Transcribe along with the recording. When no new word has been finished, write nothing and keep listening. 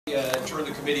Turn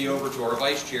the committee over to our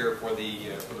vice chair for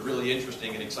the really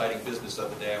interesting and exciting business of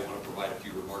the day. I want to provide a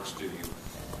few remarks to you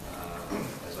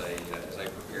as I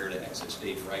prepare to exit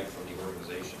stage right from the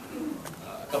organization.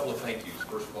 A couple of thank yous.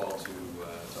 First of all, to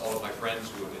all of my friends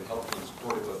who have been helpful and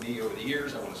supportive of me over the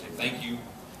years. I want to say thank you.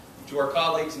 To our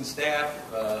colleagues and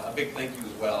staff, a big thank you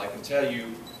as well. I can tell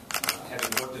you,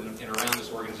 having worked in and around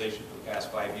this organization for the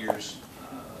past 5 years,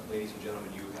 ladies and gentlemen,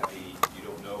 you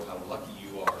don't know how lucky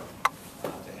you are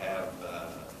to have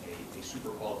a super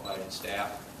qualified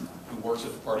staff who works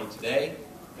at the party today,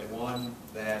 and one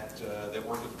that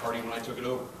worked at the party when I took it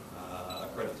over.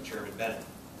 Credit to Chairman Bennett.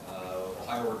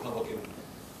 Ohio Republican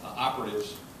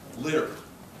operatives litter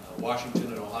Washington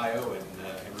and Ohio and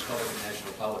Republican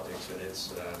national politics, and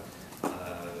it's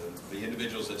the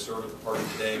individuals that serve at the party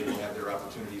today will have their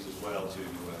opportunities as well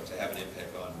to have an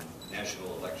impact on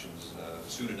national elections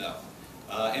soon enough.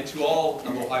 And to all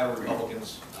of Ohio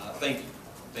Republicans, thank you.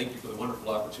 Thank you for the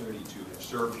wonderful opportunity to have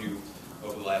served you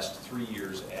over the last 3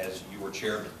 years as your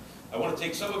chairman. I want to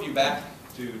take some of you back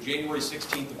to January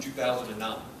 16th of 2009.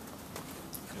 I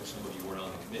know some of you weren't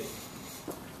on the committee,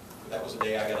 but that was the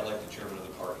day I got elected chairman of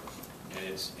the party. And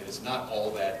it's not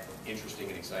all that interesting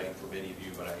and exciting for many of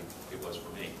you, but it was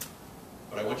for me.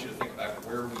 But I want you to think about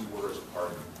where we were as a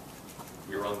party.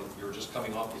 We were just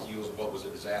coming off the heels of what was a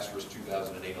disastrous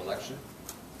 2008 election,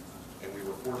 and we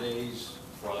were 4 days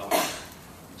from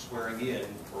swearing in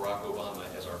Barack Obama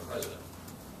as our president.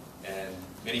 And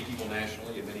many people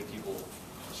nationally and many people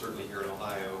certainly here in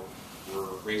Ohio were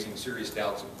raising serious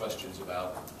doubts and questions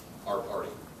about our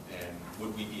party. And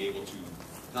would we be able to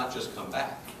not just come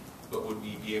back, but would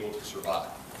we be able to survive?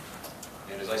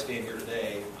 And as I stand here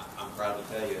today, I'm proud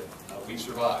to tell you we've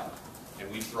survived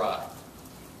and we've thrived.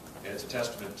 And it's a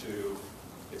testament to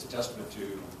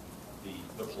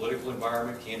the political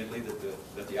environment, candidly,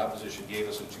 that the opposition gave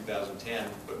us in 2010.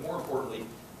 But more importantly,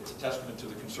 it's a testament to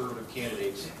the conservative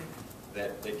candidates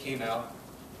that came out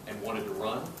and wanted to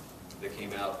run, that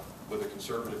came out with a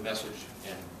conservative message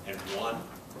and won.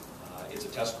 It's a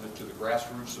testament to the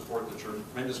grassroots support, the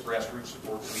tremendous grassroots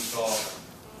support that we saw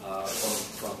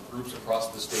from groups across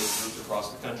the state, groups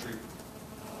across the country,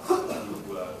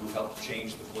 who helped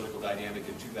change the political dynamic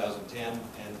in 2010.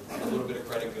 And a little bit of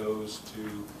credit goes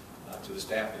to the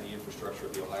staff and the infrastructure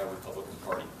of the Ohio Republican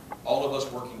Party. All of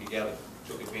us working together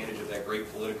took advantage of that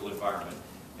great political environment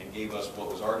and gave us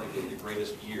what was arguably the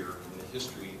greatest year in the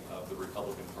history of the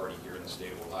Republican Party here in the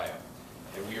state of Ohio.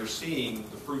 And we are seeing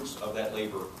the fruits of that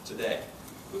labor today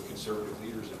with conservative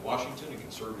leaders in Washington and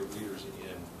conservative leaders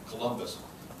in Columbus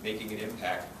making an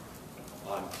impact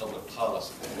on public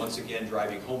policy. And once again,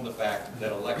 driving home the fact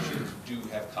that elections do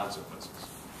have consequences.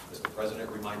 As the President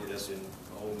reminded us in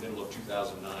the middle of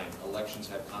 2009, elections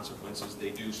have consequences, they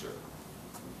do, sir.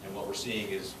 And what we're seeing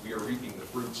is we are reaping the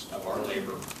fruits of our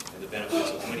labor and the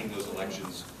benefits of winning those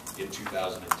elections in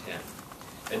 2010.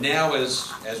 And now,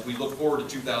 as we look forward to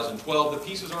 2012, the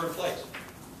pieces are in place.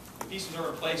 The pieces are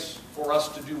in place for us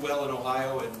to do well in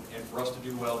Ohio and for us to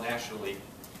do well nationally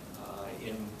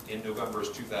in November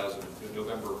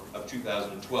of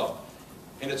 2012.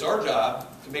 And it's our job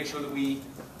to make sure that we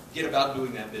get about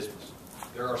doing that business.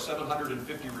 There are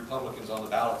 750 Republicans on the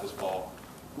ballot this fall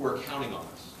who are counting on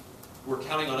us. Who are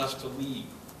counting on us to lead,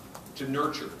 to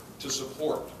nurture, to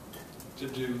support,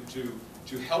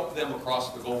 to help them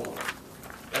across the goal line.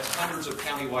 That's hundreds of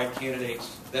countywide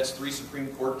candidates. That's 3 Supreme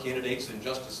Court candidates and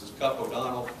Justices Cupp,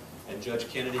 O'Donnell, and Judge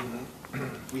Kennedy.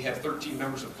 We have 13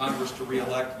 members of Congress to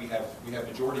re-elect. We have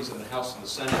majorities in the House and the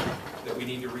Senate that we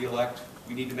need to re-elect.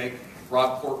 We need to make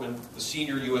Rob Portman the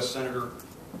senior U.S. Senator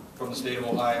from the state of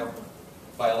Ohio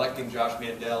by electing Josh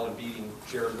Mandel and beating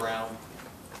Sherrod Brown.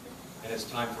 And it's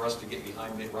time for us to get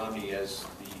behind Mitt Romney as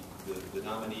the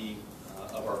nominee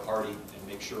of our party and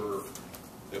make sure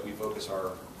that we focus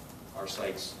our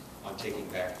sights on taking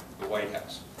back the White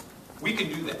House. We can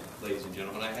do that, ladies and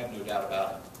gentlemen, I have no doubt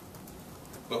about it.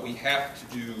 But we have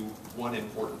to do one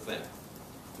important thing,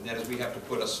 and that is we have to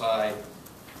put aside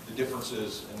the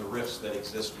differences and the rifts that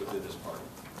exist within this party.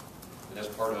 And that's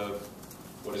part of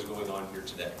what is going on here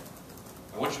today.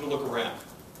 I want you to look around.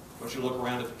 I want you to look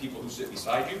around at the people who sit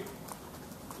beside you,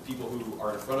 the people who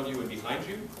are in front of you and behind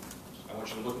you. I want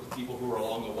you to look at the people who are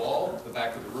along the wall, the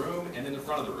back of the room, and in the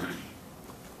front of the room.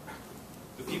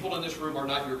 The people in this room are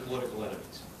not your political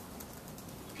enemies.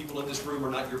 The people in this room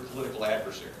are not your political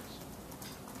adversaries.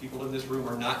 The people in this room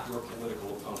are not your political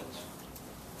opponents.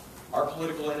 Our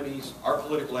political enemies, our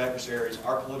political adversaries,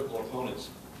 our political opponents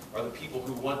are the people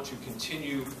who want to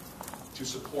continue to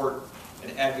support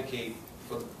and advocate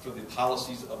for the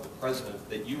policies of the President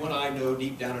that you and I know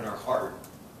deep down in our heart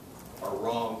are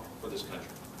wrong for this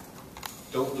country.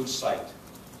 Don't lose sight.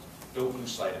 Don't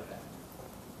lose sight of that.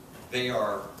 They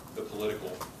are the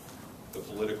political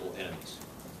enemies.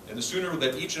 And the sooner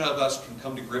that each of us can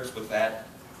come to grips with that,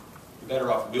 the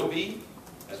better off we'll be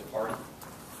as a party,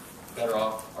 the better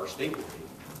off our state will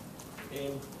be,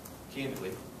 and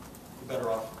candidly, the better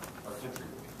off our country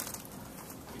will be.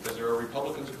 Because there are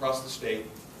Republicans across the state,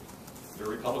 there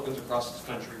are Republicans across this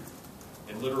country,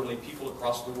 and literally people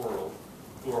across the world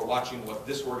who are watching what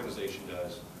this organization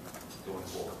does going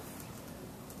forward.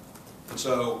 And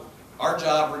so, our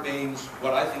job remains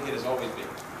what I think it has always been.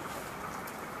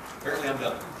 Apparently I'm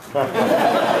done.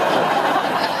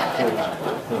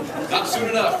 Not soon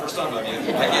enough for some of you,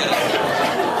 I get it.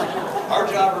 Our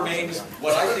job remains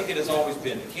what I think it has always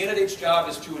been. The candidate's job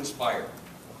is to inspire.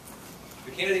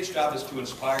 The candidate's job is to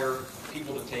inspire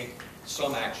people to take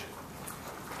some action.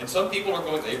 And some people are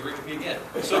going, they agree with me again,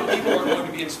 some people are going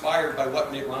to be inspired by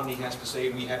what Mitt Romney has to say,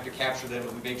 and we have to capture them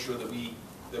and we make sure that we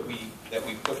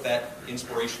put that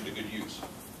inspiration to good use.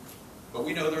 But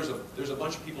we know there's a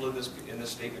bunch of people in this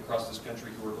state and across this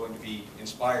country who are going to be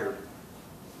inspired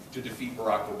to defeat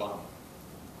Barack Obama.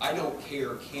 I don't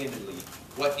care, candidly,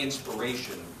 what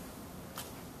inspiration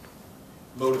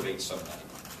motivates somebody.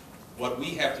 What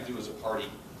we have to do as a party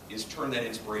is turn that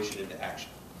inspiration into action.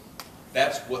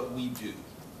 That's what we do.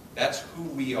 That's who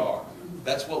we are.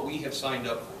 That's what we have signed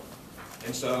up for.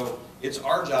 And so it's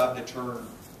our job to turn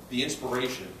the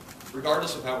inspiration,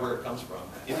 regardless of where it comes from,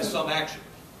 into some action.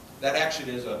 That action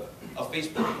is a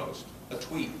Facebook post, a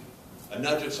tweet, a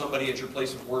nudge of somebody at your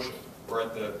place of worship or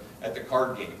at the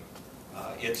card game.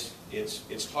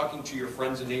 It's talking to your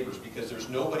friends and neighbors, because there's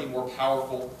nobody more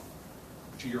powerful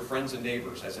to your friends and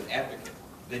neighbors as an advocate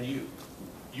than you.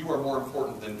 You are more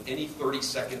important than any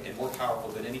 30-second, and more powerful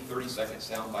than any 30-second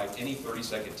soundbite, any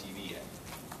 30-second TV ad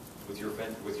with your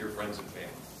friends and family.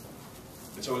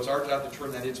 And so it's our job to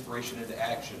turn that inspiration into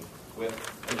action with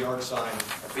a yard sign,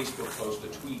 a Facebook post, a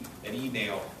tweet, an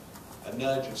email, a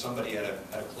nudge of somebody at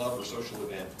a club or social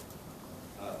event,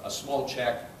 a small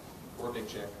check or a big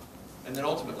check, and then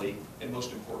ultimately, and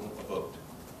most important, a vote.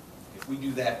 If we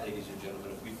do that, ladies and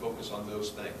gentlemen, if we focus on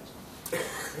those things,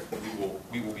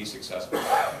 we will be successful.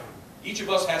 Each of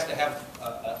us has to have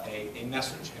a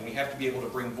message, and we have to be able to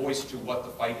bring voice to what the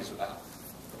fight is about.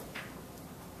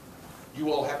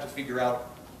 You all have to figure out,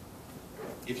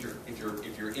 if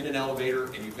you're in an elevator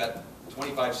and you've got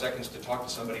 25 seconds to talk to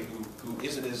somebody who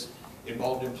isn't as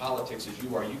involved in politics as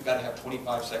you are, you've got to have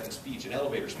 25-second speech, an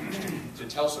elevator speech, to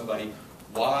tell somebody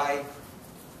why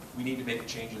we need to make a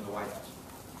change in the White House.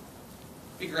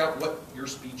 Figure out what your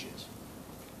speech is.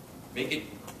 Make it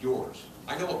yours.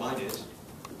 I know what mine is.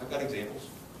 I've got examples.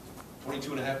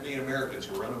 22.5 million Americans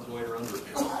who are unemployed or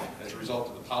underemployed as a result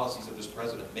of the policies of this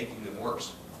president, making them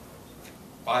worse.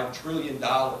 $5 trillion.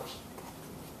 The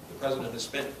president has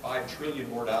spent $5 trillion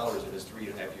more in his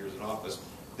 3.5 years in office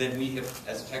than we have,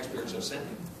 as taxpayers, have sent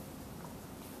him.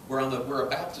 We're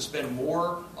about to spend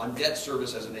more on debt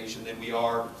service as a nation than we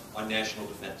are on national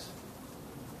defense.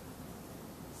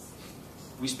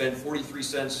 We spend 43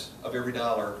 cents of every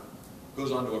dollar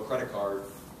goes onto a credit card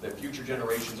that future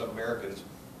generations of Americans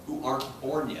who aren't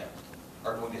born yet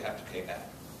are going to have to pay back.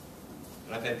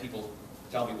 And I've had people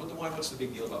tell me, what's the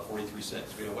big deal about 43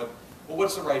 cents? You know,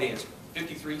 what's the right answer?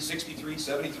 53, 63,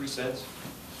 73 cents?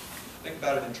 Think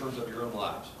about it in terms of your own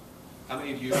lives. How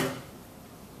many of you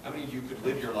could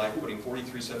live your life putting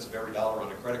 43 cents of every dollar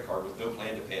on a credit card with no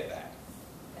plan to pay it back?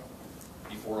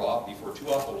 Before too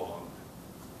awful long,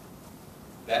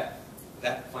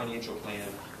 that financial plan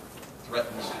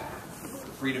threatens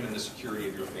the freedom and the security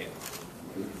of your family.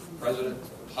 The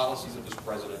policies of this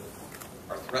president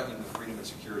are threatening the freedom and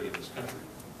security of this country.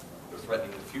 They're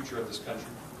threatening the future of this country,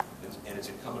 and it's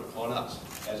incumbent upon us,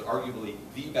 as arguably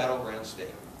the battleground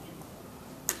state,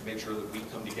 to make sure that we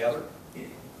come together,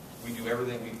 we do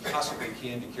everything we possibly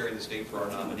can to carry the state for our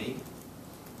nominee,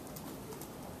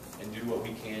 and do what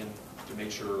we can to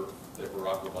make sure that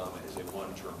Barack Obama is a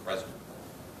one-term president.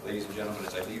 Ladies and gentlemen,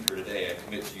 as I leave here today, I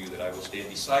commit to you that I will stand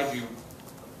beside you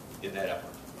in that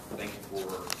effort. Thank you for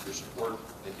your support.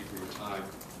 Thank you for your time.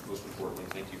 Most importantly,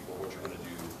 thank you for what you're going to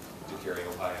do to carry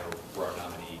Ohio for our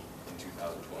nominee in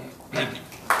 2012. Thank you.